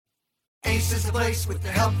Ace is the place with the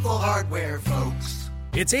helpful hardware, folks.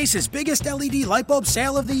 It's Ace's biggest LED light bulb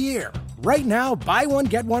sale of the year. Right now, buy one,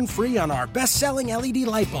 get one free on our best-selling LED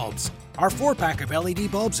light bulbs. Our 4-pack of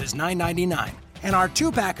LED bulbs is $9.99, and our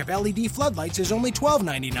 2-pack of LED floodlights is only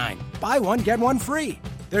 $12.99. Buy one, get one free.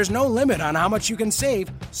 There's no limit on how much you can save,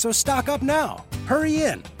 so stock up now. Hurry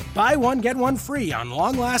in. Buy one, get one free on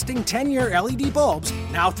long-lasting 10-year LED bulbs,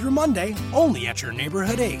 now through Monday, only at your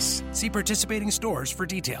neighborhood Ace. See participating stores for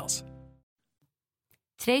details.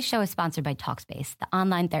 Today's show is sponsored by Talkspace, the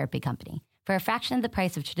online therapy company. For a fraction of the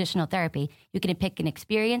price of traditional therapy, you can pick an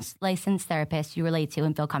experienced, licensed therapist you relate to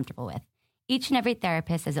and feel comfortable with. Each and every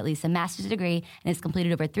therapist has at least a master's degree and has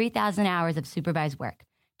completed over 3,000 hours of supervised work.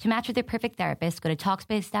 To match with your perfect therapist, go to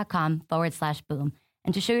Talkspace.com/boom.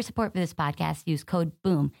 And to show your support for this podcast, use code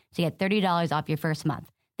BOOM to get $30 off your first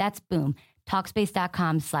month. That's BOOM.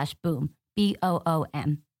 Talkspace.com/boom.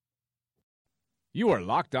 BOOM. You are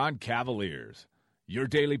Locked On Cavaliers, your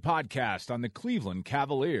daily podcast on the Cleveland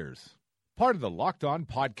Cavaliers. Part of the Locked On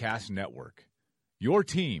Podcast Network. Your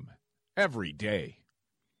team every day.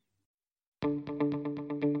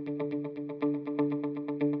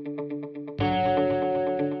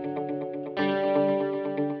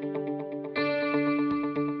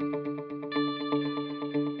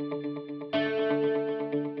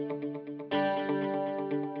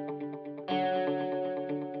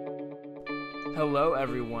 Hello,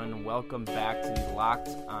 everyone. Welcome back to the Locked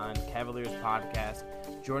On Cavaliers podcast.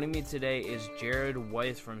 Joining me today is Jared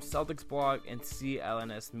Weiss from Celtics Blog and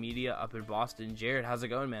CLNS Media up in Boston. Jared, how's it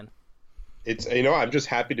going, man? It's, I'm just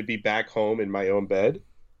happy to be back home in my own bed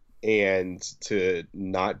and to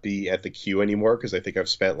not be at the queue anymore, because I think I've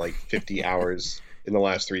spent like 50 hours in the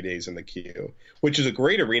last 3 days in the queue, which is a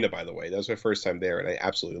great arena, by the way. That was my first time there, and I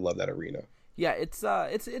absolutely love that arena. Yeah, it's a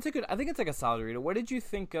good. I think it's like a solid arena. What did you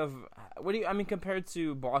think of? Compared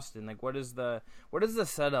to Boston? Like, what is the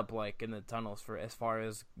setup like in the tunnels for as far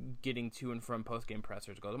as getting to and from post game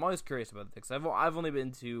pressers goes? I'm always curious about this. I've only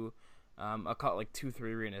been to a couple, like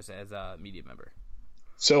 2-3 arenas as a media member.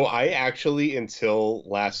 So I actually, until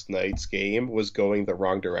last night's game, was going the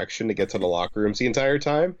wrong direction to get to the locker rooms the entire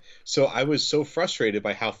time. So I was so frustrated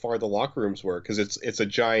by how far the locker rooms were, because it's a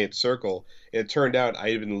giant circle. And it turned out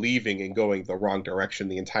I had been leaving and going the wrong direction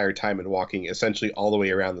the entire time and walking essentially all the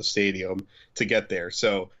way around the stadium to get there.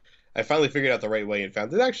 So I finally figured out the right way and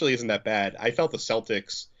found it actually isn't that bad. I felt the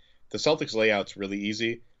Celtics layout's really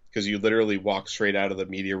easy, because you literally walk straight out of the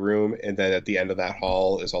media room, and then at the end of that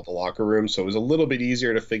hall is all the locker rooms. So it was a little bit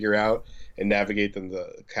easier to figure out and navigate than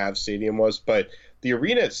the Cavs stadium was. But the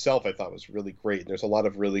arena itself, I thought, was really great. And there's a lot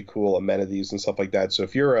of really cool amenities and stuff like that. So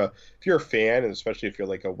if you're a fan, and especially if you're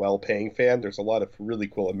like a well-paying fan, there's a lot of really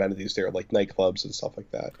cool amenities there, like nightclubs and stuff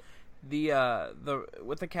like that. The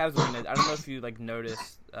with the Cavs arena, I don't know if you like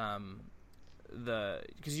noticed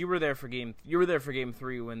because you were there for game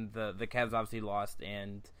 3 when the Cavs obviously lost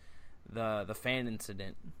and the fan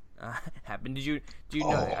incident happened. Do you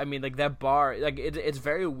know? I mean, like that bar, like it's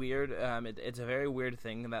very weird. It's a very weird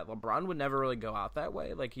thing that LeBron would never really go out that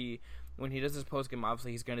way. Like when he does his post game,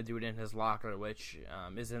 obviously he's going to do it in his locker, which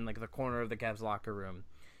is in like the corner of the Cavs locker room,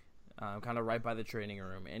 kind of right by the training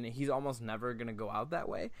room, and he's almost never going to go out that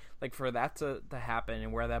way. Like for that to happen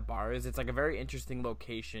and where that bar is, it's like a very interesting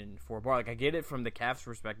location for a bar. Like I get it from the Cavs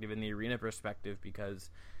perspective and the arena perspective, because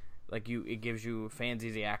like it gives you fans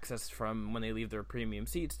easy access from when they leave their premium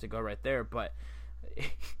seats to go right there. But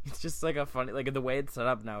it's just like a funny, like the way it's set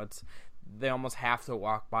up now, they almost have to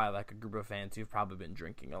walk by like a group of fans who've probably been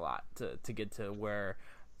drinking a lot to get to where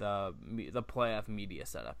the playoff media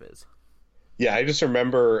setup is. Yeah, I just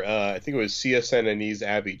remember, I think it was CSNN's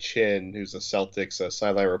Abby Chin, who's a Celtics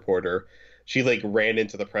sideline reporter. She like ran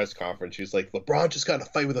into the press conference. She's like, LeBron just got in a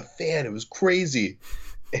fight with a fan. It was crazy.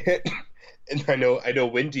 And I know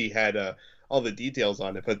Wendy had all the details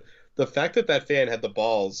on it, but the fact that fan had the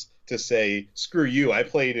balls to say, "Screw you! I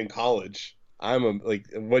played in college.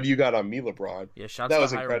 What do you got on me, LeBron?" Yeah, shots to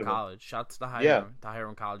Hiram College. Shots to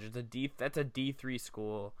Hiram College. That's a D3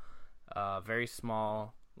 school, very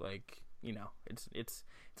small. Like it's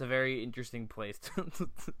a very interesting place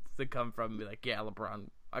to come from and be like, "Yeah, LeBron,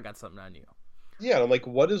 I got something on you." Yeah, I'm like,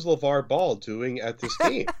 what is LeVar Ball doing at this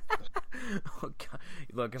game? Oh, God.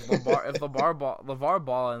 Look, if LeVar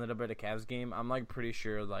Ball ended up at a Cavs game, I'm like pretty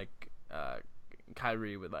sure like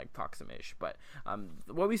Kyrie would like talk some ish. But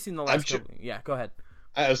what we've seen the last yeah, go ahead.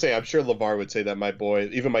 I was saying, I'm sure LeVar would say that my boy,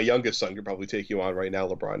 even my youngest son, could probably take you on right now,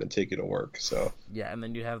 LeBron, and take you to work. So yeah, and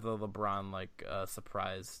then you have the LeBron like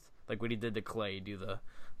surprised, like what he did to Clay, do the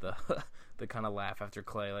the kind of laugh after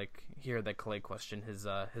Clay, like hear that Clay questioned his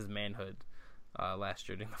manhood last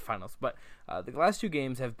year during the finals. But the last two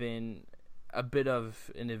games have been a bit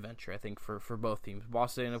of an adventure, I think, for both teams.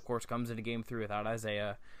 Boston, of course, comes into Game 3 without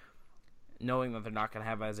Isaiah, knowing that they're not going to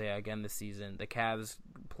have Isaiah again this season. The Cavs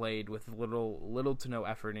played with little to no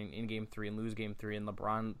effort in Game 3 and lose Game 3, and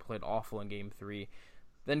LeBron played awful in Game 3.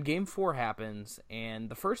 Then Game 4 happens, and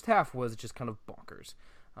the first half was just kind of bonkers.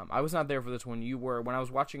 I was not there for this one. You were. When I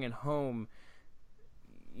was watching at home,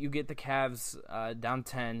 you get the Cavs down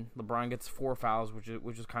 10. LeBron gets 4 fouls,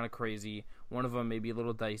 which is kind of crazy. One of them maybe a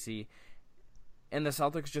little dicey. And the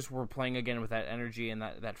Celtics just were playing again with that energy and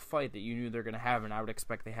that fight that you knew they're going to have, and I would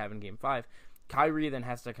expect they have in Game 5. Kyrie then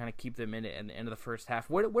has to kind of keep them in it at the end of the first half.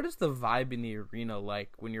 What is the vibe in the arena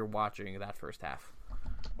like when you're watching that first half?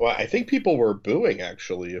 Well, I think people were booing,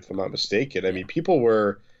 actually, if I'm not mistaken. I mean, people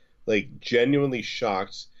were, like, genuinely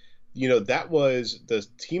shocked. You know, that was the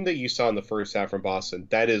team that you saw in the first half from Boston.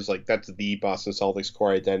 That's the Boston Celtics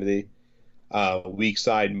core identity. Weak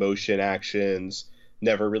side motion actions,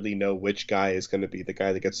 never really know which guy is going to be the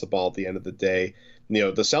guy that gets the ball at the end of the day. You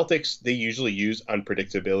know, the Celtics, they usually use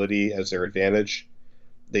unpredictability as their advantage.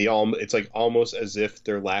 It's like almost as if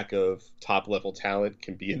their lack of top level talent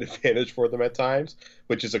can be an advantage for them at times,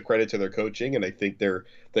 which is a credit to their coaching. And I think their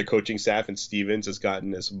coaching staff and Stevens has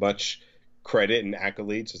gotten as much credit and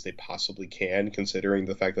accolades as they possibly can, considering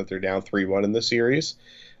the fact that they're down 3-1 in the series.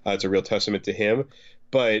 It's a real testament to him.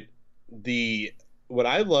 But what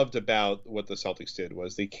I loved about what the Celtics did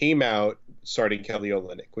was they came out starting Kelly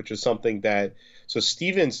Olynyk, which is something that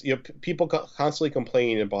Stevens, people constantly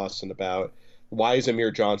complain in Boston about why is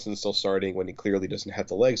Amir Johnson still starting when he clearly doesn't have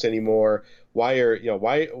the legs anymore? Why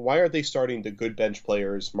are they starting the good bench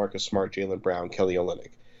players, Marcus Smart, Jaylen Brown, Kelly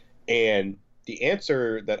Olynyk? And the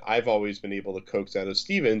answer that I've always been able to coax out of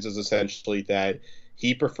Stevens is essentially that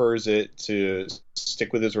he prefers it to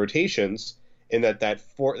stick with his rotations, and that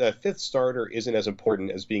fifth starter isn't as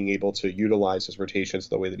important as being able to utilize his rotations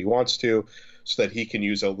the way that he wants to, so that he can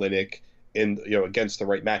use Olynyk against the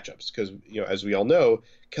right matchups. Because as we all know,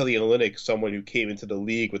 Kelly Olynyk, someone who came into the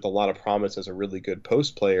league with a lot of promise as a really good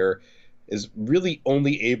post player, is really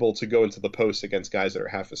only able to go into the post against guys that are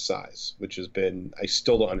half his size, which I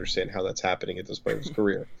still don't understand how that's happening at this point in his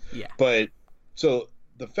career. Yeah. But so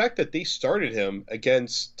the fact that they started him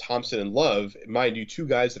against Thompson and Love, mind you, two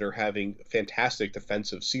guys that are having fantastic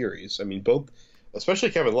defensive series. I mean, both,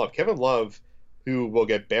 especially Kevin Love. Kevin Love, who will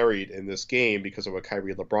get buried in this game because of what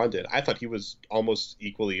Kyrie and LeBron did. I thought he was almost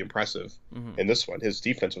equally impressive in this one. His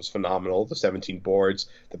defense was phenomenal. The 17 boards,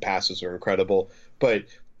 the passes are incredible. But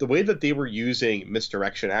the way that they were using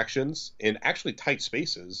misdirection actions in actually tight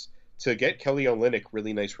spaces to get Kelly Olynyk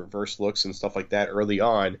really nice reverse looks and stuff like that early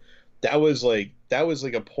on, that was like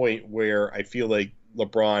a point where I feel like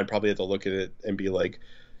LeBron probably had to look at it and be like,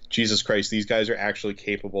 Jesus Christ, these guys are actually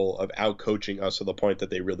capable of out-coaching us to the point that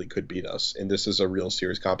they really could beat us, and this is a real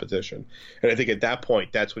serious competition. And I think at that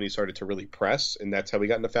point, that's when he started to really press, and that's how we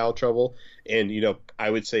got into foul trouble. And, I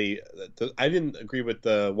would say I didn't agree with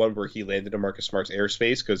the one where he landed in Marcus Smart's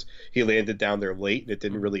airspace, because he landed down there late, and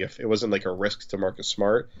it wasn't like a risk to Marcus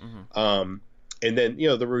Smart. And then,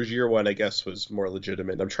 the Rozier one, I guess, was more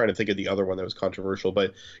legitimate. I'm trying to think of the other one that was controversial,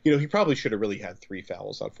 but, he probably should have really had 3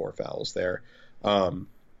 fouls, not 4 fouls there.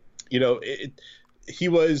 He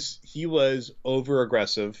was over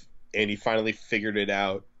aggressive, and he finally figured it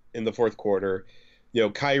out in the fourth quarter.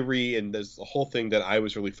 Kyrie, and the whole thing that I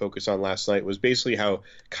was really focused on last night was basically how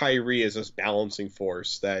Kyrie is this balancing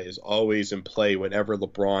force that is always in play whenever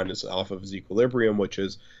LeBron is off of his equilibrium, which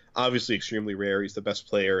is obviously extremely rare. He's the best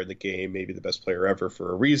player in the game, maybe the best player ever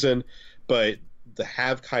for a reason, but to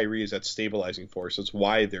have Kyrie as that stabilizing force is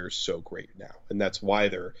why they're so great now, and that's why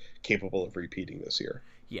they're capable of repeating this year.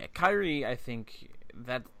 Yeah, Kyrie, I think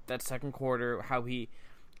that second quarter, how you've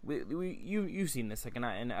seen this,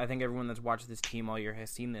 and I think everyone that's watched this team all year has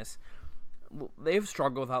seen this. They've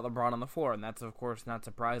struggled without LeBron on the floor, and that's of course not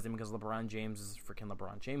surprising because LeBron James is freaking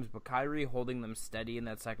LeBron James. But Kyrie holding them steady in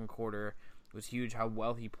that second quarter was huge. How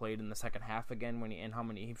well he played in the second half again,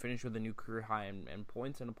 he finished with a new career high in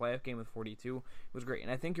points in a playoff game with 42 was great.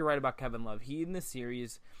 And I think you're right about Kevin Love. He in this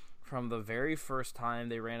series, from the very first time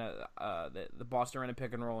they ran the Boston ran a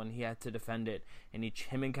pick and roll and he had to defend it, and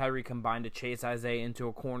him and Kyrie combined to chase Isaiah into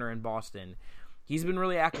a corner in Boston. He's been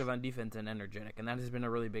really active on defense and energetic, and that has been a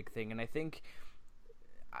really big thing. And I think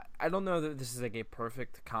I don't know that this is like a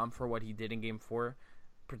perfect comp for what he did in Game 4,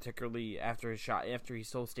 particularly after he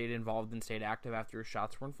still stayed involved and stayed active after his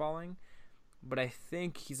shots weren't falling. But I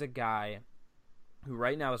think he's a guy who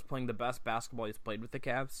right now is playing the best basketball he's played with the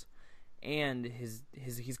Cavs. And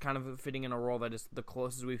he's kind of fitting in a role that is the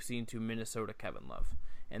closest we've seen to Minnesota Kevin Love.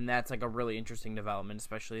 And that's like a really interesting development,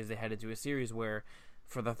 especially as they head into a series where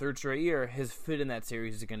for the third straight year, his fit in that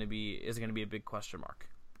series is going to be a big question mark.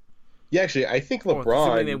 Yeah, actually, I think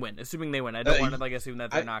LeBron. Assuming they win, I don't want to assume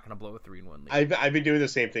that they're not going to blow a 3-1 lead. I've been doing the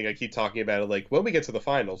same thing. I keep talking about it, like when we get to the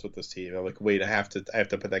finals with this team, I'm like, wait, I have to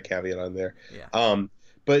put that caveat on there. Yeah.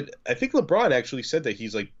 But I think LeBron actually said that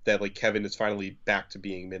he's like that. Like Kevin is finally back to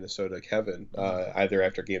being Minnesota Kevin, either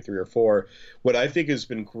after Game 3 or 4. What I think has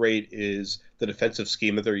been great is the defensive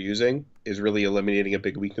scheme that they're using is really eliminating a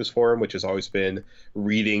big weakness for him, which has always been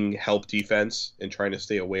reading help defense and trying to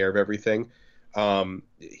stay aware of everything.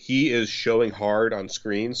 He is showing hard on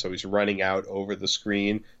screen, so he's running out over the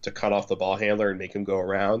screen to cut off the ball handler and make him go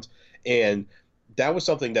around. And that was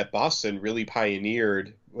something that Boston really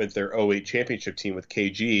pioneered with their 08 championship team with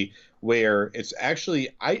KG, where it's actually,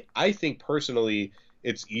 I think personally,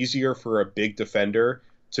 it's easier for a big defender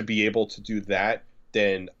to be able to do that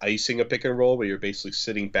than icing a pick and roll, where you're basically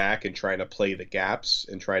sitting back and trying to play the gaps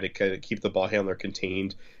and try to kind of keep the ball handler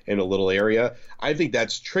contained in a little area. I think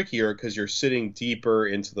that's trickier because you're sitting deeper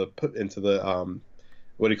into the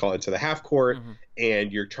into the half court,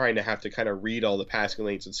 and you're trying to have to kind of read all the passing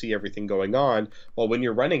lanes and see everything going on. While when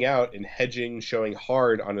you're running out and hedging, showing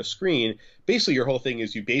hard on a screen, basically your whole thing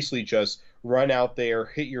is you basically just run out there,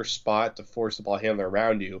 hit your spot to force the ball handler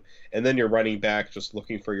around you, and then you're running back just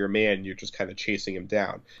looking for your man. You're just kind of chasing him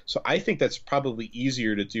down. So I think that's probably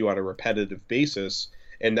easier to do on a repetitive basis,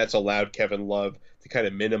 and that's allowed Kevin Love to kind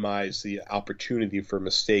of minimize the opportunity for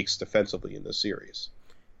mistakes defensively in this series.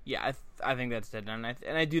 Yeah, I think that's dead on.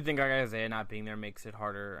 And I do think Isaiah not being there makes it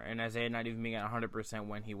harder. And Isaiah not even being at 100%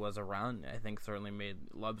 when he was around, I think certainly made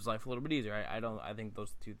Love's life a little bit easier. I think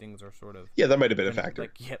those two things are sort of... Yeah, that might have been a factor.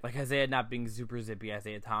 Like Isaiah not being super zippy,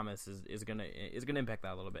 Isaiah Thomas is gonna impact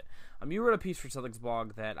that a little bit. You wrote a piece for Celtics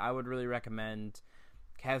blog that I would really recommend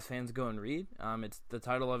Cavs fans go and read. The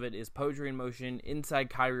title of it is Poetry in Motion,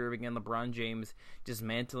 Inside Kyrie Irving and LeBron James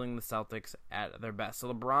Dismantling the Celtics at their best.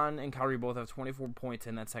 So LeBron and Kyrie both have 24 points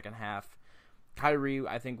in that second half. Kyrie,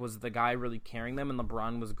 I think, was the guy really carrying them, and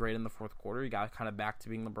LeBron was great in the fourth quarter. He got kind of back to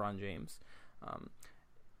being LeBron James.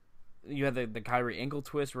 You had the Kyrie ankle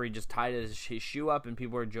twist where he just tied his shoe up, and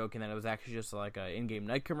people were joking that it was actually just like an in-game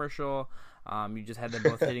night commercial. You just had them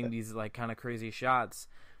both hitting these like kind of crazy shots.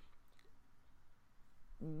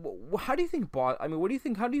 How do you think what do you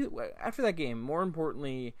think, after that game, more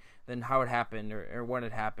importantly than how it happened or when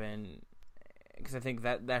it happened, because I think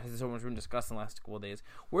that has so much been discussed in the last couple of days,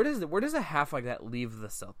 where does a half like that leave the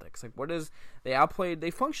Celtics? Like,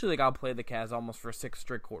 they functionally outplayed the Cavs almost for 6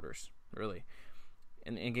 straight quarters, really,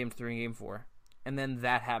 in Game 3 and Game 4. And then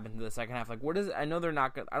that happened in the second half. Like, I know they're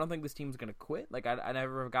not I don't think this team's going to quit. Like, I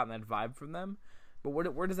never have gotten that vibe from them. But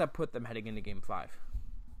where does that put them heading into Game 5?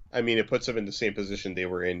 I mean, it puts them in the same position they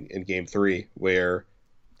were in Game 3, where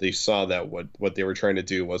they saw that what they were trying to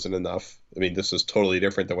do wasn't enough. I mean, this is totally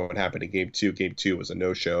different than what happened in Game 2. Game 2 was a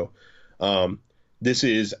no-show. This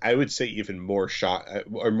is, I would say, even more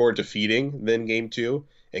more defeating than Game 2.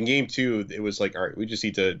 In Game 2, it was like, all right, we just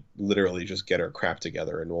need to literally just get our crap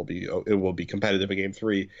together, and it will be competitive in Game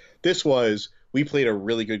 3. This was, we played a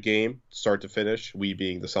really good game, start to finish. We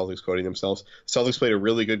being the Celtics, quoting themselves. Celtics played a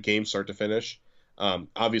really good game, start to finish.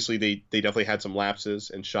 Obviously, they definitely had some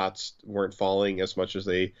lapses and shots weren't falling as much as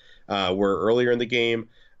they were earlier in the game.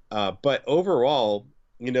 But overall,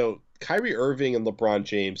 Kyrie Irving and LeBron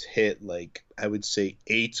James hit, like, I would say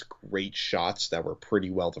 8 great shots that were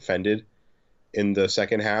pretty well defended in the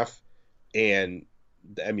second half. And,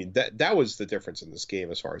 I mean, that was the difference in this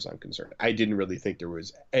game as far as I'm concerned. I didn't really think there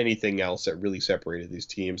was anything else that really separated these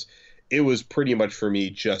teams. It was pretty much for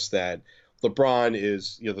me just that LeBron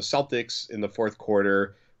is, the Celtics in the fourth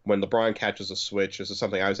quarter, when LeBron catches a switch, this is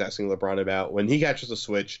something I was asking LeBron about. When he catches a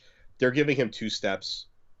switch, they're giving him 2 steps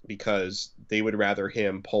because they would rather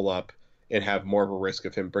him pull up and have more of a risk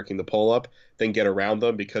of him breaking the pull up than get around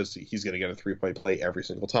them, because he's going to get a 3-point play every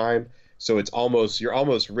single time. So you're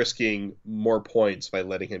almost risking more points by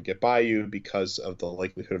letting him get by you because of the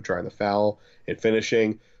likelihood of drawing the foul and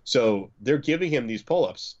finishing. So they're giving him these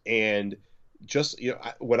pull-ups, and just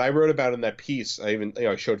what I wrote about in that piece, I even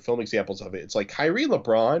I showed film examples of it. It's like Kyrie and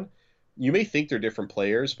LeBron, you may think they're different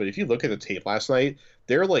players, but if you look at the tape last night,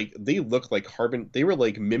 they look like they were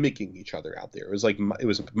like mimicking each other out there. It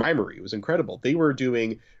was mimery. It was incredible. They were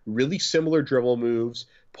doing really similar dribble moves,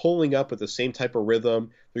 pulling up with the same type of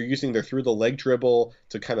rhythm. They're using their through the leg dribble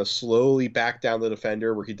to kind of slowly back down the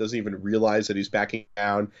defender where he doesn't even realize that he's backing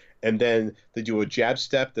down. And then they do a jab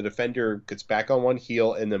step, the defender gets back on one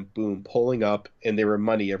heel, and then boom, pulling up, and they were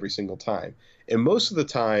money every single time. And most of the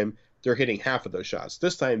time, they're hitting half of those shots.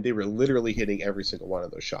 This time, they were literally hitting every single one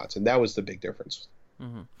of those shots, and that was the big difference.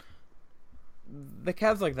 Mm-hmm. The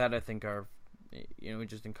Cavs like that, I think, are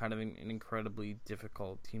just in kind of an incredibly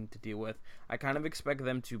difficult team to deal with. I kind of expect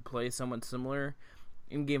them to play somewhat similar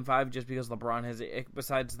in Game 5 just because LeBron has,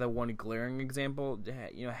 besides the one glaring example,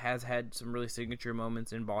 has had some really signature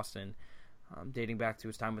moments in Boston, dating back to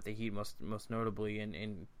his time with the Heat most notably,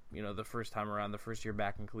 and the first time around, the first year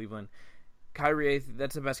back in Cleveland. Kyrie,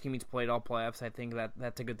 that's the best game he's played all playoffs. I think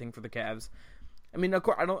that's a good thing for the Cavs. I mean, of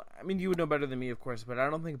course, you would know better than me, of course, but I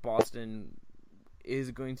don't think Boston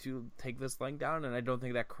is going to take this laying down, and I don't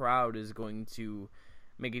think that crowd is going to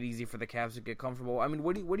make it easy for the Cavs to get comfortable. I mean,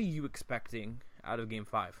 what are you expecting out of Game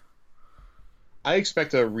 5? I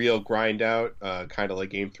expect a real grind out, kind of like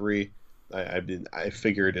Game 3. I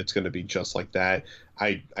figured it's going to be just like that.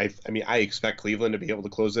 I expect Cleveland to be able to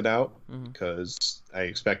close it out because I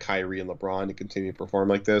expect Kyrie and LeBron to continue to perform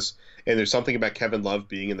like this. And there's something about Kevin Love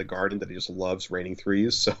being in the Garden that he just loves raining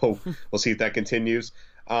threes. So we'll see if that continues.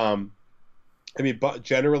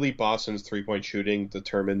 Generally Boston's 3-point shooting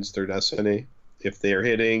determines their destiny. If they're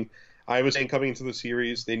hitting, I was saying coming into the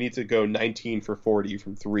series, they need to go 19 for 40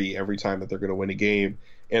 from 3 every time that they're going to win a game.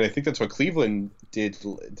 And I think that's what Cleveland did.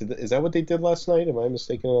 Is that what they did last night? Am I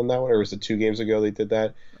mistaken on that one? Or was it 2 games ago they did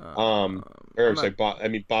that? Boston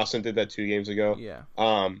did that 2 games ago. Yeah.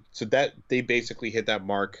 So that they basically hit that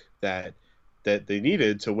mark that they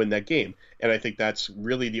needed to win that game. And I think that's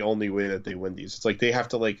really the only way that they win these. It's like they have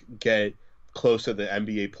to get close to the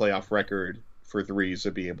NBA playoff record for threes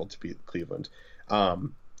to be able to beat Cleveland.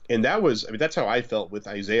 And that's how I felt with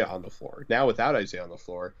Isaiah on the floor. Now without Isaiah on the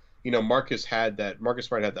floor, Marcus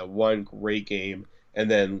Smart had that one great game,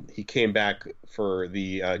 and then he came back for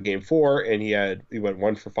the Game 4, and he went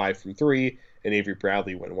 1 for 5 from 3, and Avery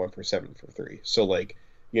Bradley went 1 for 7 from 3. So I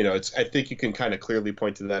think you can kind of clearly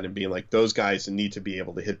point to that and being like, those guys need to be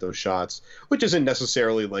able to hit those shots, which isn't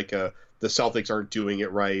necessarily the Celtics aren't doing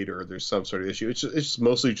it right or there's some sort of issue. It's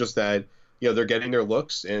mostly just that they're getting their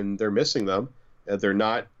looks and they're missing them. They're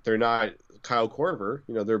not Kyle Korver.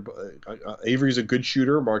 Avery's a good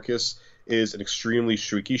shooter. Marcus is an extremely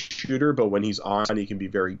streaky shooter, but when he's on, he can be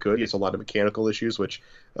very good. He has a lot of mechanical issues, which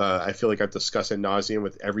I feel like I've discussed ad nauseum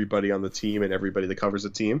with everybody on the team and everybody that covers the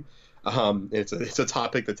team. It's a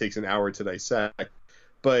topic that takes an hour to dissect.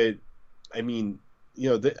 But I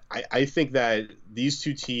think that these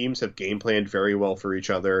two teams have game planned very well for each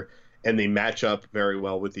other, and they match up very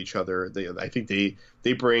well with each other. I think they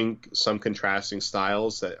bring some contrasting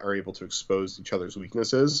styles that are able to expose each other's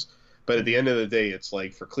weaknesses. But at the end of the day, it's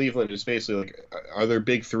for Cleveland, it's basically are their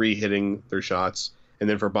big three hitting their shots? And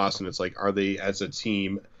then for Boston, it's are they as a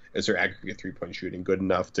team, as their aggregate 3-point shooting good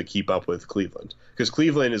enough to keep up with Cleveland? Because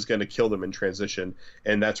Cleveland is going to kill them in transition,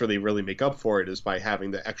 and that's where they really make up for it, is by having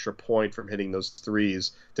the extra point from hitting those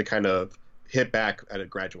threes to kind of hit back at a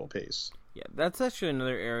gradual pace. Yeah, that's actually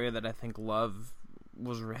another area that I think Love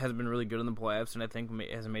has been really good in the playoffs, and I think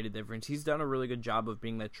has made a difference. He's done a really good job of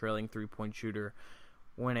being that trailing 3-point shooter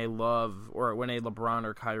when a LeBron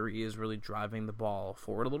or Kyrie is really driving the ball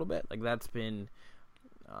forward a little bit. That's been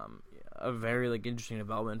a very interesting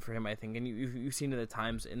development for him, I think, and you've seen it at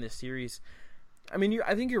times in this series. I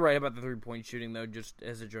think you're right about the 3-point shooting though, just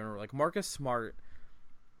as a general. Marcus Smart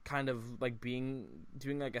kind of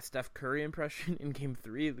doing a Steph Curry impression in Game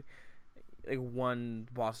 3. Won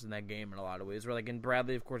Boston that game in a lot of ways. Where and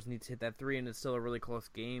Bradley, of course, needs to hit that 3, and it's still a really close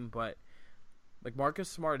game. But Marcus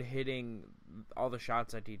Smart hitting all the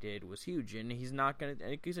shots that he did was huge, and he's not gonna.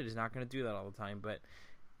 Like you said, he's not gonna do that all the time. But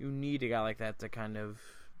you need a guy like that to kind of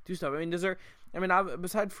do stuff.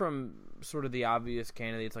 Aside from sort of the obvious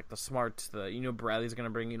candidates like the Smarts, Bradley's gonna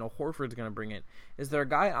bring, Horford's gonna bring it. Is there a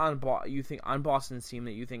guy on Boston's team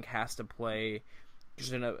that you think has to play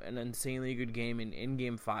just an insanely good game in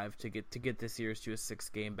Game 5 to get this series to a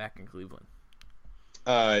 6th game back in Cleveland?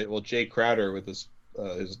 Jay Crowder with his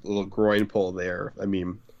little groin pull there. I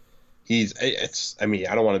don't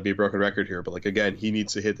want to be a broken record here, but again, he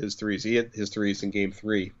needs to hit his threes. He hit his threes in Game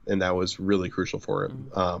 3, and that was really crucial for him.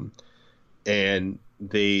 And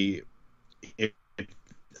it's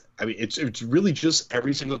really just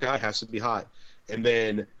every single guy has to be hot, and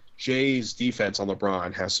then Jay's defense on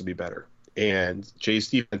LeBron has to be better. And Jay's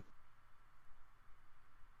defense,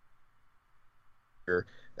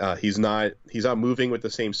 he's not moving with the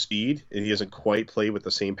same speed, and he doesn't quite play with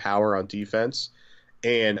the same power on defense.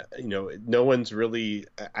 And no one's really.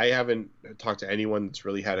 I haven't talked to anyone that's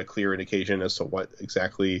really had a clear indication as to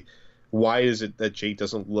why is it that Jay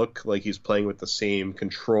doesn't look like he's playing with the same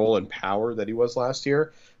control and power that he was last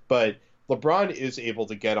year. But LeBron is able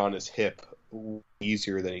to get on his hip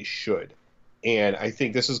easier than he should. And I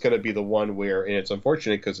think this is going to be the one where, and it's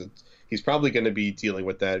unfortunate because he's probably going to be dealing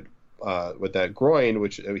with that groin,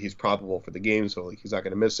 which he's probable for the game, so like he's not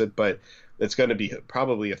going to miss it, but it's going to be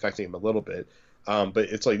probably affecting him a little bit. But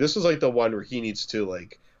it's like this is like the one where he needs to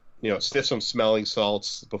like, sniff some smelling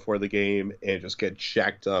salts before the game and just get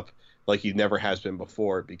jacked up like he never has been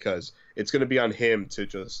before, because it's going to be on him to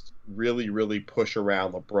just really, really push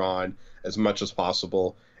around LeBron as much as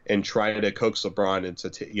possible and try to coax LeBron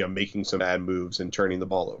into making some bad moves and turning the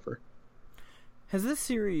ball over. Has this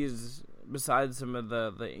series, besides some of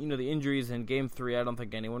the injuries in Game 3, I don't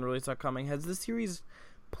think anyone really saw coming, has this series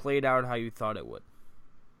played out how you thought it would?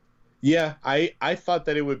 Yeah, I thought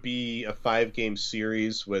that it would be a 5-game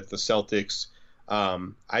series with the Celtics.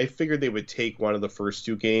 I figured they would take one of the first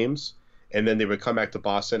 2 games, and then they would come back to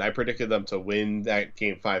Boston. I predicted them to win that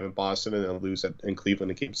Game 5 in Boston and then lose in Cleveland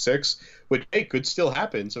in Game 6, which could still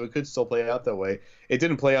happen, so it could still play out that way. It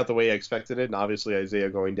didn't play out the way I expected it, and obviously Isaiah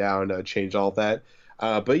going down changed all of that.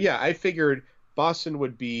 But yeah, I figured Boston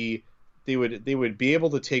would be... They would be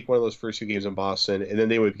able to take one of those first 2 games in Boston, and then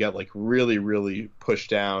they would get like really, really pushed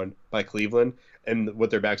down by Cleveland, and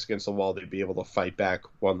with their backs against the wall, they'd be able to fight back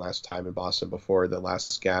one last time in Boston before the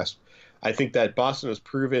last gasp. I think that Boston has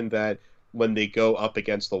proven that when they go up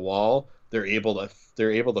against the wall, they're able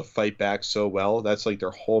to fight back so well. That's like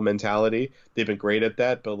their whole mentality. They've been great at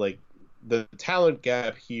that, but like the talent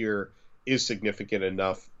gap here is significant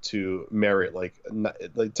enough to merit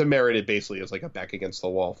it basically as like a back against the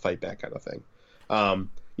wall fight back kind of thing.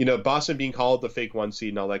 Boston being called the fake 1 seed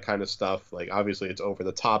and all that kind of stuff, like obviously it's over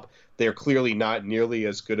the top. They're clearly not nearly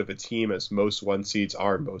as good of a team as most 1 seeds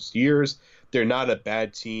are most years. They're not a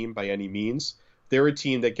bad team by any means. They're a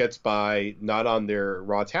team that gets by not on their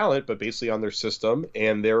raw talent, but basically on their system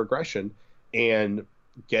and their aggression, and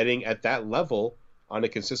getting at that level on a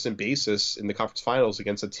consistent basis in the conference finals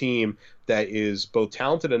against a team that is both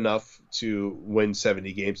talented enough to win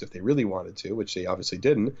 70 games if they really wanted to, which they obviously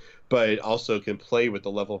didn't, but also can play with the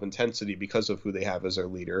level of intensity because of who they have as their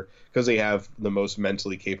leader, because they have the most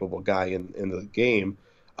mentally capable guy in the game.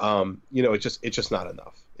 It's just not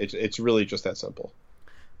enough. It's really just that simple.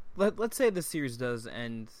 Let's say the series does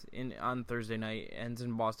end on Thursday night, ends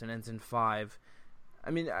in Boston, ends in 5.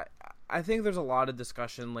 I mean, I think there's a lot of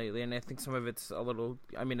discussion lately, and I think some of it's a little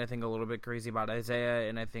bit crazy about Isaiah,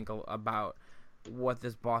 and I think about what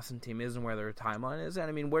this Boston team is and where their timeline is. And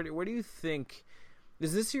I mean, where do you think,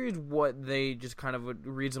 is this series what they just kind of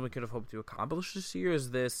reasonably could have hoped to accomplish this year? Is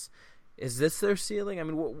this their ceiling? I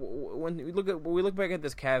mean, when we look back at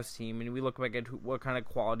this Cavs team and we look back at what kind of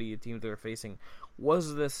quality teams they're facing,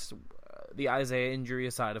 was this, the Isaiah injury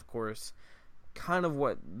aside, of course, kind of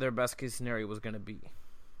what their best case scenario was going to be?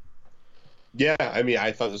 Yeah, I mean,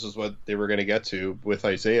 I thought this is what they were going to get to with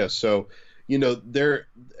Isaiah. So, they're,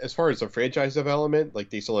 as far as the franchise development, like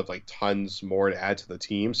they still have like tons more to add to the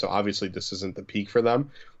team. So obviously this isn't the peak for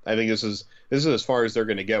them. I think this is as far as they're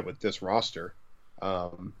going to get with this roster.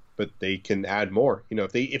 But they can add more.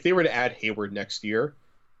 If they were to add Hayward next year,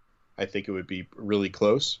 I think it would be really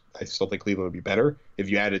close. I still think Cleveland would be better if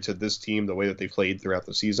you added to this team the way that they played throughout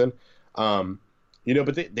the season. But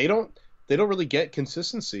they don't really get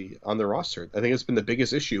consistency on their roster. I think it's been the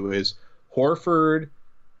biggest issue is Horford.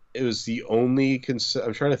 It was the only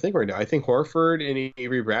I'm trying to think right now. I think Horford and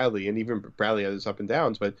Avery Bradley, and even Bradley has his up and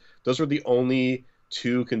downs, but those were the only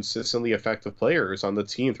 2 consistently effective players on the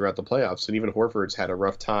team throughout the playoffs. And even Horford's had a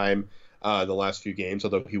rough time the last few games,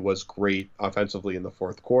 although he was great offensively in the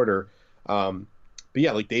fourth quarter. But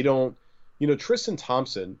yeah, like they don't, Tristan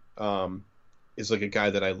Thompson is like a guy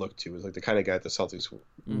that I look to, is like the kind of guy that the Celtics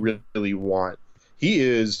really want. He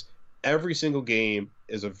is, every single game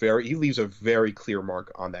he leaves a very clear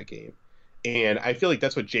mark on that game. And I feel like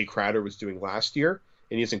that's what Jay Crowder was doing last year,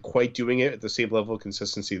 and he isn't quite doing it at the same level of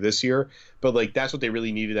consistency this year. But like that's what they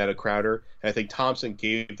really needed out of Crowder. And I think Thompson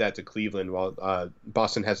gave that to Cleveland, while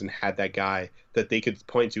Boston hasn't had that guy that they could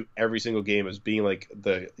point to every single game as being like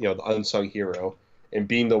the unsung hero and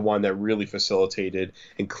being the one that really facilitated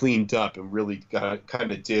and cleaned up and really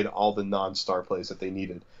kind of did all the non-star plays that they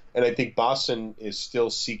needed. And I think Boston is still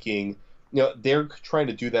seeking, they're trying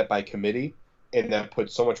to do that by committee, and that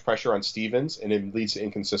puts so much pressure on Stevens, and it leads to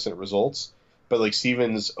inconsistent results. But like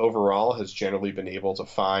Stevens overall has generally been able to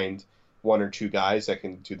find 1 or 2 guys that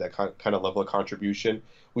can do that kind of level of contribution.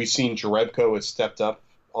 We've seen Jerebko has stepped up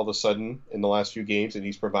all of a sudden in the last few games, and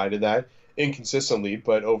he's provided that inconsistently,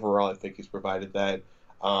 but overall I think he's provided that.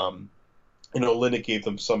 Olynyk gave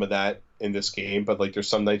them some of that in this game, but like there's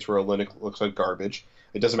some nights where Olynyk looks like garbage.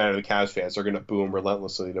 It doesn't matter to the Cavs fans; they're going to boo him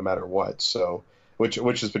relentlessly no matter what. So, which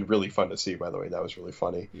has been really fun to see, by the way. That was really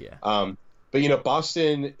funny. Yeah. But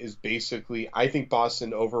Boston is basically, I think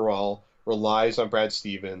Boston overall relies on Brad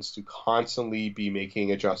Stevens to constantly be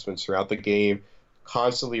making adjustments throughout the game,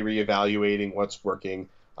 constantly reevaluating what's working,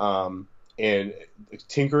 and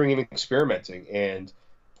tinkering and experimenting. And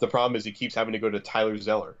the problem is he keeps having to go to Tyler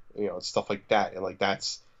Zeller, and stuff like that. And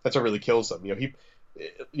that's what really kills him.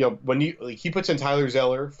 When he puts in Tyler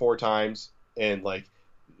Zeller 4 times and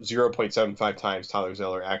 0.75 times Tyler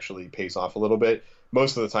Zeller actually pays off a little bit.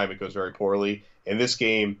 Most of the time it goes very poorly. In this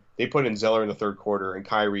game, they put in Zeller in the third quarter, and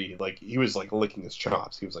Kyrie, he was licking his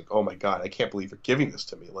chops. He was like, "Oh my God, I can't believe they're giving this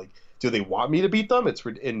to me. Do they want me to beat them?"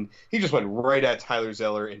 And he just went right at Tyler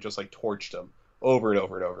Zeller and just torched him over and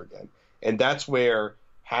over and over again. And that's where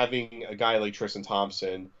having a guy like Tristan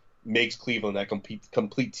Thompson makes Cleveland that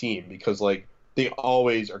complete team, because they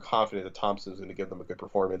always are confident that Thompson is going to give them a good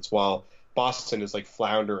performance, while Boston is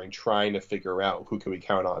floundering, trying to figure out who can we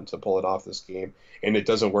count on to pull it off this game, and it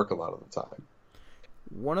doesn't work a lot of the time.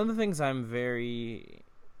 One of the things I'm very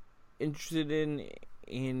interested in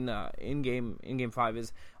game 5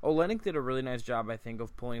 is Olynyk did a really nice job, I think,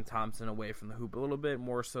 of pulling Thompson away from the hoop a little bit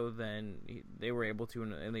more so than they were able to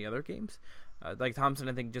in the other games. Thompson,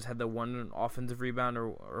 I think, just had the one offensive rebound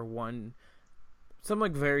or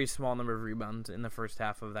some very small number of rebounds in the first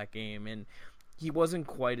half of that game, and he wasn't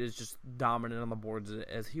quite as just dominant on the boards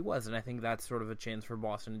as he was, and I think that's sort of a chance for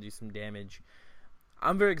Boston to do some damage.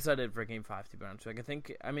 I'm very excited for Game 5, to be honest.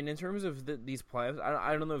 In terms of these playoffs,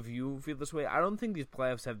 I don't know if you feel this way. I don't think these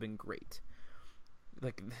playoffs have been great.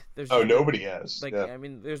 Nobody has. Yeah.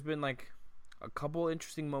 There's been a couple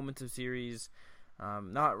interesting moments of series.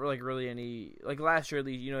 Not really any. Last year,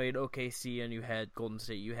 you had OKC and you had Golden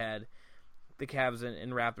State. You had the Cavs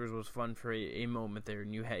and Raptors was fun for a moment there,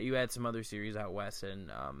 and you had some other series out west, and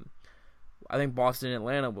I think Boston and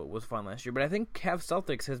Atlanta was fun last year. But I think Cavs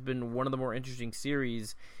Celtics has been one of the more interesting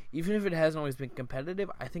series, even if it hasn't always been competitive.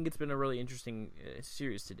 I think it's been a really interesting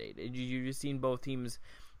series to date. You've just seen both teams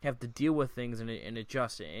have to deal with things and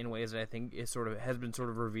adjust in ways that I think has been sort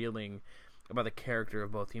of revealing about the character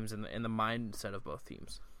of both teams and the mindset of both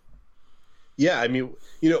teams. Yeah, I've been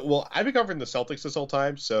covering the Celtics this whole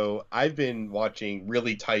time, so I've been watching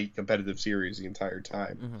really tight competitive series the entire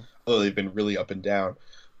time, although they've been really up and down.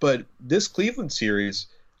 But this Cleveland series,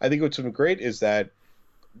 I think what's been great is that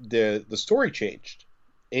the story changed.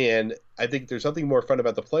 And I think there's nothing more fun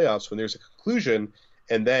about the playoffs when there's a conclusion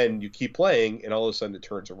and then you keep playing and all of a sudden it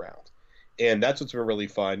turns around. And that's what's been really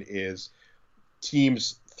fun is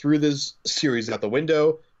teams threw this series out the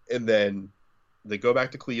window and then they go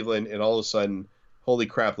back to Cleveland, and all of a sudden, holy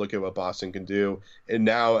crap, look at what Boston can do. And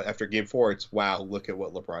now, after Game 4, it's, wow, look at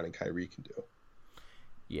what LeBron and Kyrie can do.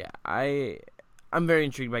 Yeah, I'm very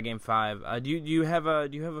intrigued by Game 5. Do you have a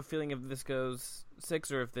feeling if this goes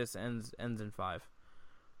 6 or if this ends in 5?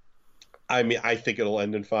 I think it'll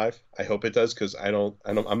end in 5. I hope it does, because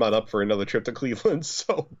I'm not up for another trip to Cleveland,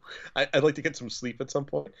 so I'd like to get some sleep at some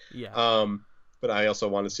point. Yeah. But I also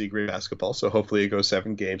want to see great basketball, so hopefully it goes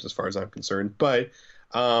 7 games as far as I'm concerned. But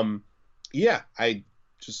yeah, I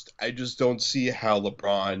just don't see how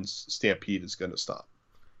LeBron's stampede is going to stop.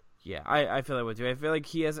 Yeah, I feel that way too. I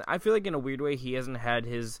feel like in a weird way he hasn't had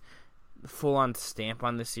his full-on stamp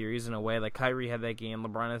on the series in a way. Kyrie had that game,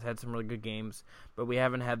 LeBron has had some really good games, but we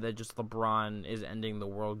haven't had that just LeBron is ending the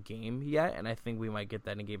world game yet, and I think we might get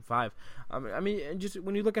that in Game 5. Just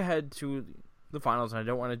when you look ahead to the finals, and I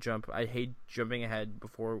don't want to jump. I hate jumping ahead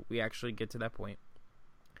before we actually get to that point.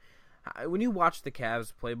 When you watch the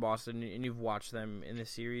Cavs play Boston, and you've watched them in the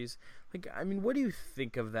series, what do you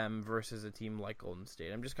think of them versus a team like Golden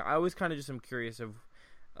State? I always kind of just am curious of.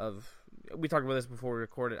 We talked about this before we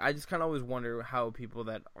recorded. I just kind of always wonder how people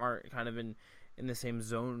that aren't kind of in the same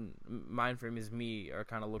zone mind frame as me are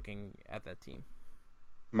kind of looking at that team.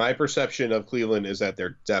 My perception of Cleveland is that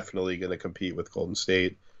they're definitely going to compete with Golden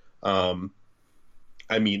State. I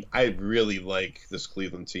really like this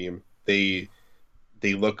Cleveland team. They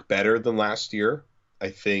look better than last year. I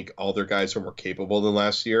think all their guys are more capable than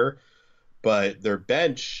last year, but their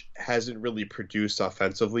bench hasn't really produced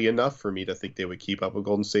offensively enough for me to think they would keep up with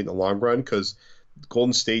Golden State in the long run, because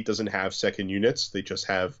Golden State doesn't have second units. They just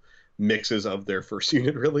have mixes of their first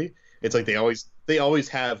unit, really. It's they always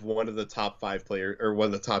have one of the top 5 players or one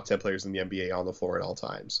of the top 10 players in the NBA on the floor at all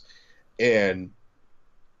times. And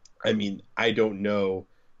I don't know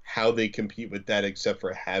how they compete with that except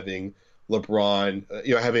for having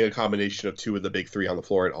LeBron, having a combination of 2 of the big 3 on the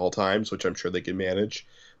floor at all times, which I'm sure they can manage.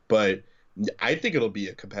 But I think it'll be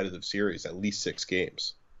a competitive series, at least 6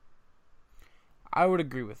 games. I would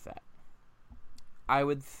agree with that. I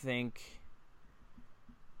would think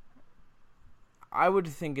I would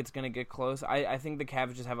think it's going to get close. I think the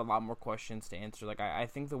Cavs just have a lot more questions to answer. Like, I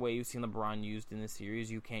think the way you've seen LeBron used in this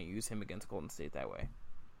series, you can't use him against Golden State that way.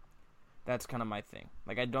 That's kind of my thing.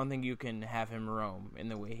 Like, I don't think you can have him roam in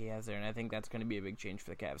the way he has there, and I think that's going to be a big change for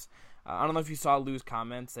the Cavs. I don't know if you saw Lou's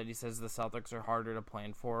comments that he says the Celtics are harder to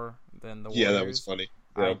plan for than the Warriors. Yeah, that was funny.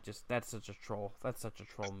 Yeah. That's such a troll. That's such a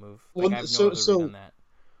troll move. Well, I have no other read on that.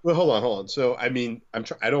 Well, hold on. So, I mean,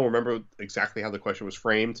 I don't remember exactly how the question was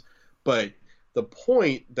framed, but the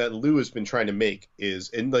point that Lou has been trying to make is,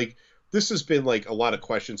 and like this has been like a lot of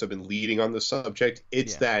questions have been leading on the subject.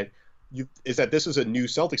 It's that this is a new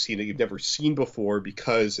Celtics team that you've never seen before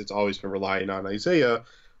because it's always been relying on Isaiah.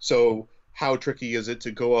 So how tricky is it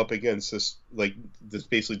to go up against this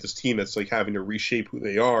team that's like having to reshape who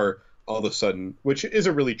they are all of a sudden, which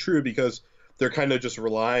isn't really true because they're kind of just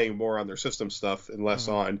relying more on their system stuff and less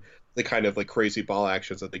on the kind of like crazy ball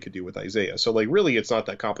actions that they could do with Isaiah. So like really it's not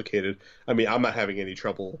that complicated. I mean, I'm not having any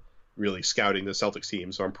trouble really scouting the Celtics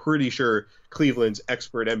team, so I'm pretty sure Cleveland's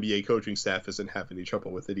expert NBA coaching staff isn't having any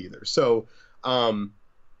trouble with it either. So I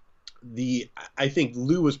think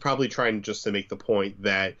Lou was probably trying just to make the point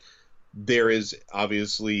that there is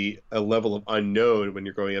obviously a level of unknown when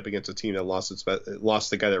you're going up against a team that lost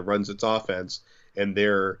the guy that runs its offense, and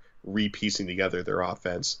they're repiecing together their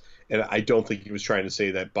offense. And I don't think he was trying to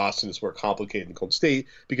say that Boston is more complicated than Golden State,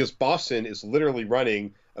 because Boston is literally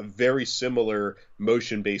running a very similar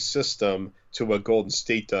motion-based system to what Golden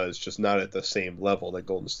State does, just not at the same level that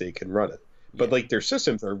Golden State can run it. But like their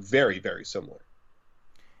systems are very, very similar.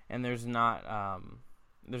 And there's not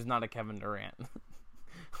a Kevin Durant.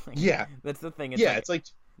 That's the thing. It's like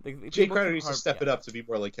Jay Crowder needs to step it up to be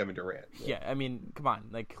more like Kevin Durant. Yeah, I mean, come on.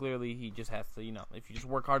 Like, clearly he just has to, if you just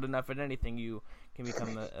work hard enough at anything, you can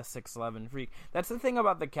become a 6'11" freak. That's the thing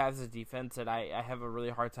about the Cavs' defense that I have a really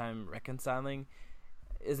hard time reconciling,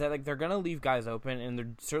 is that, like, they're going to leave guys open, and they're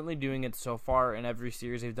certainly doing it so far in every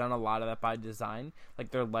series. They've done a lot of that by design. Like,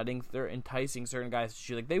 they're enticing certain guys to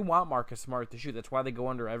shoot. Like, they want Marcus Smart to shoot. That's why they go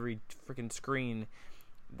under every freaking screen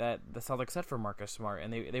that the Celtics set for Marcus Smart,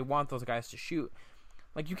 and they want those guys to shoot.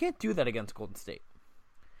 Like, you can't do that against Golden State.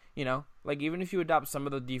 Like, even if you adopt some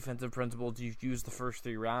of the defensive principles you've used the first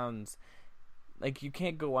 3 rounds, like, you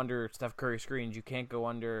can't go under Steph Curry screens. You can't go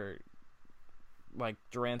under, like,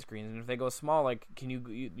 Durant screens. And if they go small, like,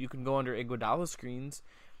 you can go under Iguodala screens,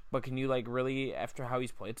 but can you, like, really, after how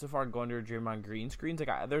he's played so far, go under Draymond Green screens?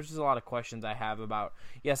 Like, there's just a lot of questions I have about,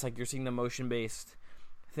 yes, like, you're seeing the motion-based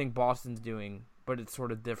thing Boston's doing, but it's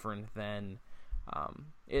sort of different than...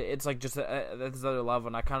 it's like just that's another level,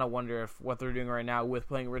 and I kind of wonder if what they're doing right now with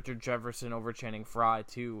playing Richard Jefferson over Channing Frye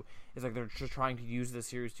too is like they're just trying to use the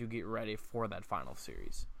series to get ready for that final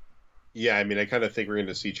series. Yeah, I mean, I kind of think we're going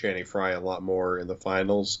to see Channing Frye a lot more in the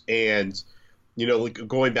finals, and like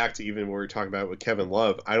going back to even what we were talking about with Kevin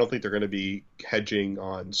Love, I don't think they're going to be hedging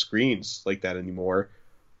on screens like that anymore.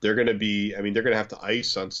 They're going to have to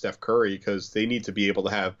ice on Steph Curry because they need to be able to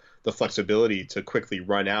have the flexibility to quickly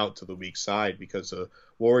run out to the weak side, because the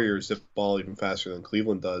Warriors zip the ball even faster than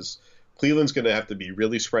Cleveland does. Cleveland's going to have to be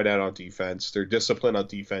really spread out on defense. Their discipline on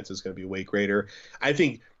defense is going to be way greater. I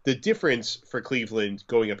think the difference for Cleveland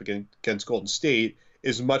going up against Golden State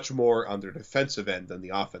is much more on their defensive end than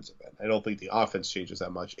the offensive end. I don't think the offense changes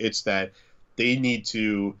that much. It's that they need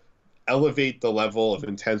to elevate the level of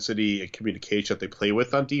intensity and communication that they play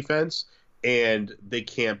with on defense, and they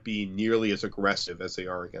can't be nearly as aggressive as they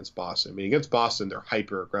are against Boston. I mean, against Boston, they're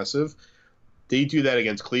hyper aggressive. They do that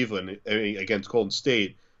against Cleveland, against Golden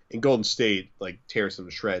State, and Golden State like tears them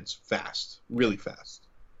to shreds fast, really fast.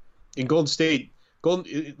 In Golden State,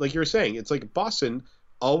 like you were saying, it's like Boston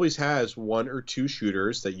always has 1 or 2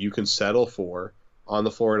 shooters that you can settle for on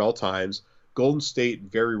the floor at all times. Golden State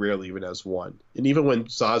very rarely even has 1. And even when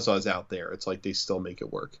Zaza's out there, it's like they still make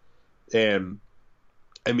it work. And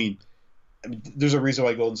I mean, there's a reason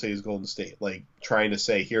why Golden State is Golden State. Like, trying to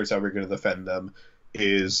say, here's how we're going to defend them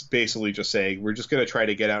is basically just saying, we're just going to try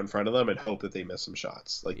to get out in front of them and hope that they miss some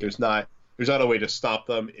shots. Like, there's not a way to stop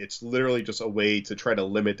them. It's literally just a way to try to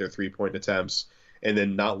limit their 3-point attempts and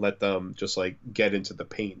then not let them just, like, get into the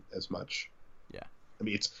paint as much. Yeah. I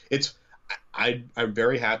mean, I'm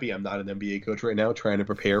very happy I'm not an NBA coach right now trying to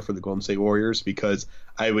prepare for the Golden State Warriors, because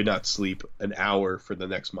I would not sleep an hour for the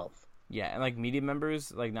next month. Yeah, and like media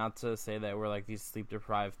members, like, not to say that we're like these sleep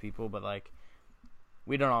deprived people, but like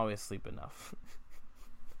we don't always sleep enough.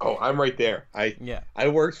 Oh, I'm right there. I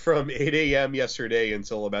worked from 8 a.m. yesterday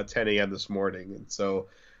until about 10 a.m. this morning, and so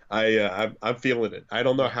I'm feeling it. I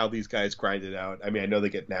don't know how these guys grind it out. I mean, I know they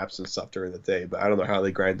get naps and stuff during the day, but I don't know how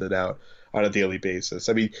they grind it out on a daily basis.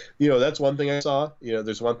 I mean, that's one thing I saw.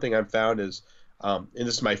 There's one thing I've found is And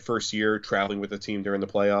this is my first year traveling with the team during the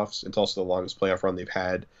playoffs. It's also the longest playoff run they've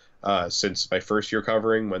had since my first year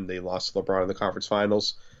covering when they lost to LeBron in the conference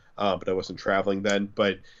finals. But I wasn't traveling then.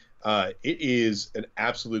 But it is an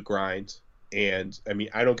absolute grind. And, I mean,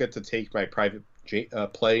 I don't get to take my private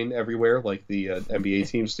plane everywhere like the NBA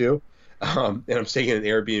teams do. And I'm staying in an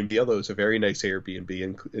Airbnb, although it's a very nice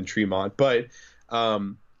Airbnb in Tremont. But,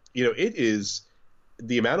 it is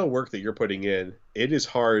the amount of work that you're putting in. It is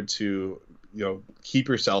hard to, keep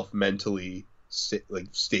yourself mentally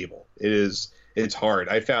stable. It's hard.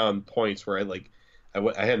 I found points where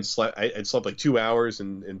I hadn't slept. I'd slept like 2 hours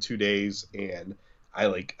in 2 days, and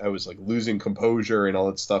I was losing composure and all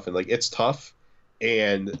that stuff. And it's tough.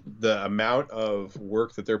 And the amount of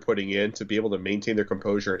work that they're putting in to be able to maintain their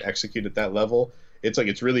composure and execute at that level,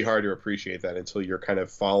 it's really hard to appreciate that until you're kind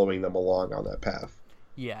of following them along on that path.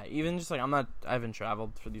 Yeah, even just I haven't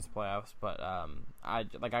traveled for these playoffs, but I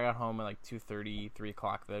got home at 2:30, 3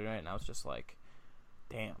 o'clock the other night, and I was just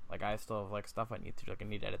damn, I still have stuff I need to do. I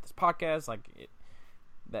need to edit this podcast.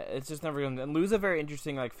 It's just never going to. And Lou's a very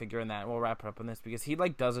interesting figure in that. And we'll wrap it up on this because he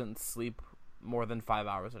doesn't sleep more than 5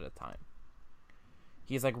 hours at a time.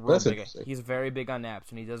 He's real big. He's very big on naps,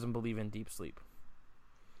 and he doesn't believe in deep sleep.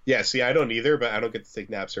 Yeah, see, I don't either, but I don't get to take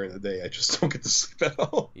naps during the day. I just don't get to sleep at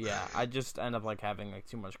all. Yeah, I just end up having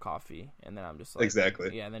too much coffee, and then I'm just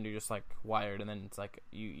exactly. Yeah, and then you're just wired, and then it's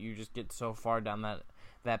you just get so far down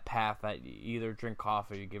that path that you either drink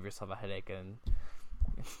coffee or you give yourself a headache, and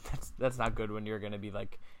that's not good when you're gonna be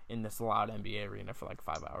in this loud NBA arena for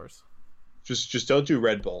 5 hours. Just don't do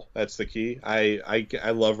Red Bull. That's the key.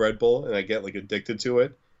 I love Red Bull, and I get addicted to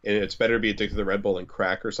it, and it's better to be addicted to Red Bull than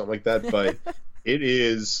crack or something like that, but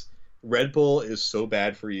Red Bull is so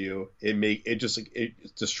bad for you.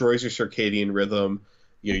 It destroys your circadian rhythm.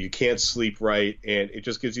 You can't sleep right, and it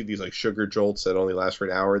just gives you these sugar jolts that only last for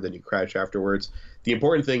an hour, then you crash afterwards. The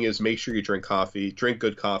important thing is make sure you drink coffee, drink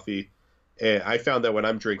good coffee. And I found that when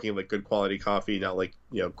I'm drinking good quality coffee, not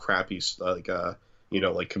crappy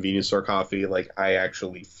convenience store coffee, I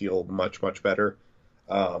actually feel much, much better.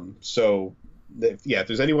 So if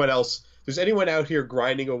there's anyone out here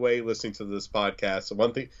grinding away listening to this podcast,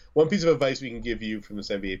 one piece of advice we can give you from this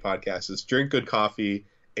NBA podcast is drink good coffee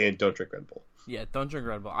and don't drink Red Bull. Yeah, don't drink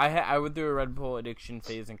Red Bull. I went through a Red Bull addiction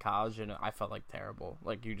phase in college, and I felt terrible.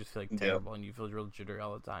 You just feel terrible, and you feel real jittery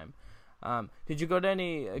all the time. Did you go to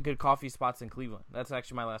any good coffee spots in Cleveland? That's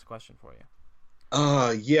actually my last question for you.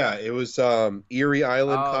 Yeah, it was Erie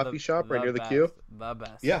Island Coffee Shop right near the queue. The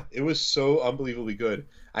best. Yeah, it was so unbelievably good.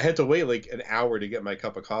 I had to wait an hour to get my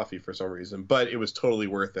cup of coffee for some reason, but it was totally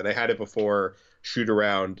worth it. I had it before shoot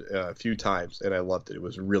around a few times, and I loved it. It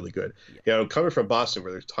was really good. Yeah. Coming from Boston,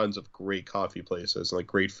 where there's tons of great coffee places and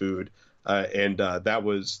great food, and that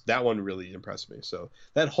one really impressed me. So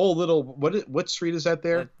that whole little what street is that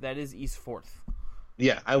there? That is East 4th.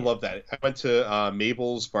 Yeah, I love that. I went to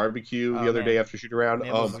Mabel's Barbecue the other day after shoot around.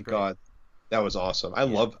 Mabel's God, that was awesome.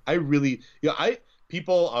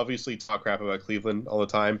 People obviously talk crap about Cleveland all the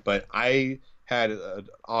time, but I had an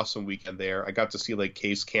awesome weekend there. I got to see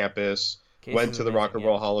Case Campus. Went to the Rock and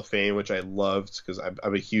Roll Hall of Fame, which I loved because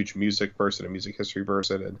I'm a huge music person, a music history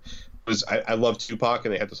person, and I love Tupac,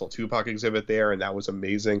 and they had this whole Tupac exhibit there, and that was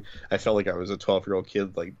amazing. I felt like I was a 12-year-old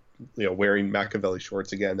kid, wearing Machiavelli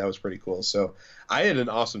shorts again. That was pretty cool. So I had an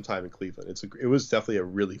awesome time in Cleveland. It was definitely a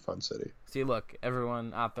really fun city. See, look,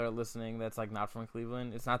 everyone out there listening that's not from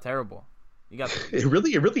Cleveland, it's not terrible. You got it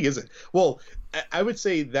really isn't. Well, I would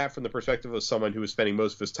say that from the perspective of someone who was spending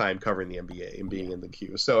most of his time covering the NBA and being in the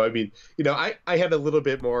queue. So I mean, I had a little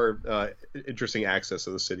bit more interesting access to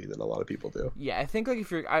the city than a lot of people do. Yeah, I think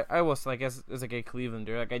if you're, I will say, I guess as a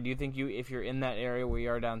Clevelander, I do think if you're in that area where you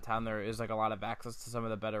are downtown, there is a lot of access to some of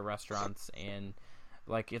the better restaurants, and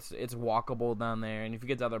it's walkable down there. And if you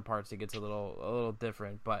get to other parts, it gets a little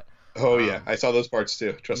different, but. Yeah, I saw those parts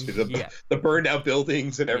too. Trust me, the burned out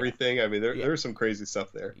buildings and everything. I mean, there's some crazy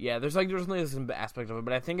stuff there. Yeah, there's definitely some aspect of it,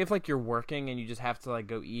 but I think if you're working and you just have to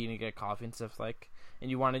go eat and get coffee and stuff and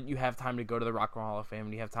you have time to go to the Rock and Roll Hall of Fame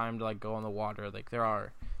and you have time to go on the water, there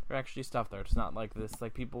are actually stuff there. It's not this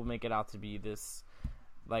people make it out to be this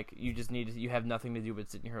you have nothing to do but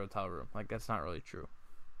sit in your hotel room. That's not really true.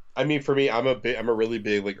 I mean, for me, I'm a really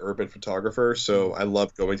big urban photographer, so I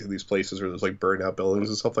love going to these places where there's burned out buildings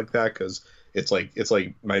and stuff like that because it's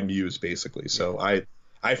my muse basically. So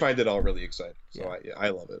I find it all really exciting. So I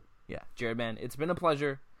love it. Yeah, Jared, man, it's been a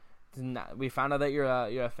pleasure. We found out that you're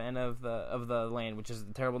a fan of the Lane, which is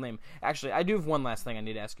a terrible name. Actually, I do have one last thing I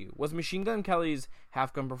need to ask you. Was Machine Gun Kelly's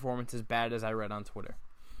half gun performance as bad as I read on Twitter?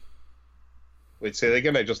 Wait, say that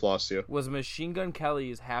again. I just lost you. Was Machine Gun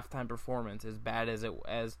Kelly's halftime performance as bad as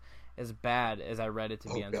as bad as I read it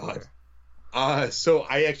to be on Twitter. So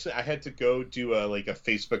I had to go do a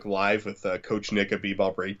Facebook Live with Coach Nick at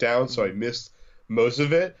B-Ball Breakdown, so I missed most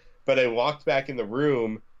of it. But I walked back in the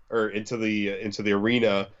room or into the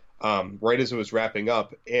arena right as it was wrapping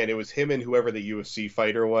up, and it was him and whoever the UFC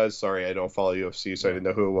fighter was. Sorry, I don't follow UFC, so I didn't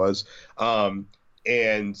know who it was.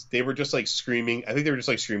 And they were just like screaming. I think they were just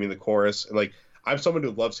like screaming the chorus. And like, I'm someone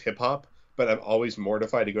who loves hip hop, but I'm always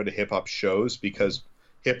mortified to go to hip hop shows because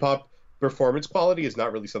hip hop performance quality is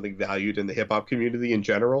not really something valued in the hip hop community in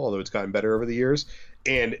general, although it's gotten better over the years.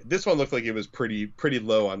 And this one looked like it was pretty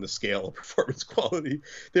low on the scale of performance quality.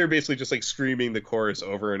 They were basically just like screaming the chorus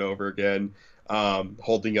over and over again,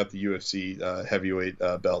 holding up the UFC heavyweight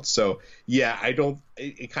belt. So yeah,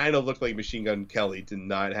 it kind of looked like Machine Gun Kelly did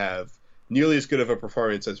not have nearly as good of a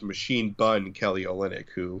performance as Machine Bun Kelly Olynyk,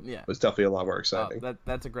 who was definitely a lot more exciting.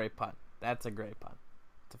 That's a great pun. That's a great pun.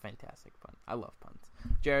 It's a fantastic pun. I love puns.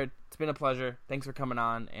 Jared, it's been a pleasure. Thanks for coming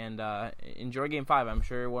on, and enjoy Game 5. I'm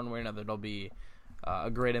sure one way or another it'll be a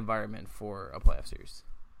great environment for a playoff series.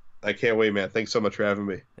 I can't wait, man. Thanks so much for having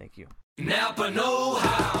me. Thank you. Napa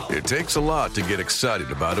know-how. It takes a lot to get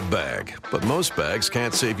excited about a bag, but most bags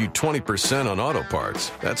can't save you 20% on auto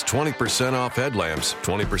parts. That's 20% off headlamps,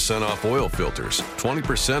 20% off oil filters,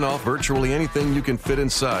 20% off virtually anything you can fit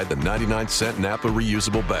inside the 99-cent Napa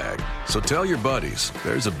reusable bag. So tell your buddies,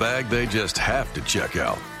 there's a bag they just have to check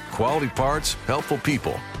out. Quality parts, helpful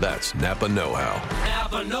people. That's Napa know-how.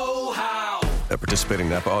 Napa know-how. At participating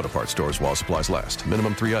Napa Auto Parts stores while supplies last.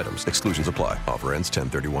 Minimum 3 items. Exclusions apply. Offer ends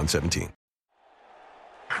 10/31/17.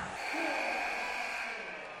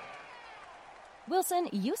 Wilson,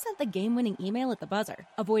 you sent the game-winning email at the buzzer,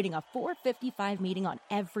 avoiding a 4:55 meeting on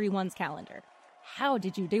everyone's calendar. How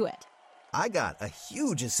did you do it? I got a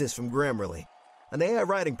huge assist from Grammarly, an AI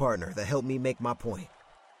writing partner that helped me make my point.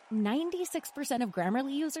 96% of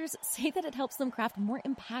Grammarly users say that it helps them craft more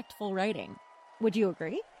impactful writing. Would you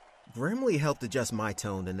agree? Grammarly helped adjust my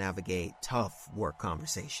tone to navigate tough work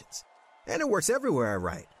conversations. And it works everywhere I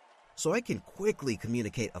write, so I can quickly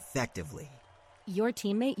communicate effectively. Your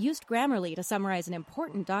teammate used Grammarly to summarize an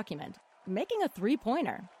important document, making a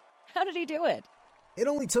 3-pointer. How did he do it? It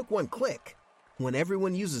only took one click. When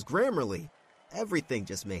everyone uses Grammarly, everything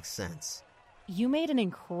just makes sense. You made an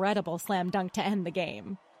incredible slam dunk to end the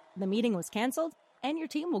game. The meeting was canceled, and your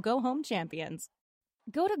team will go home champions.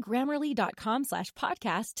 Go to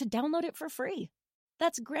Grammarly.com/podcast to download it for free.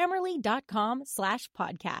 That's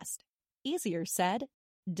Grammarly.com/podcast. Easier said,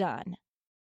 done.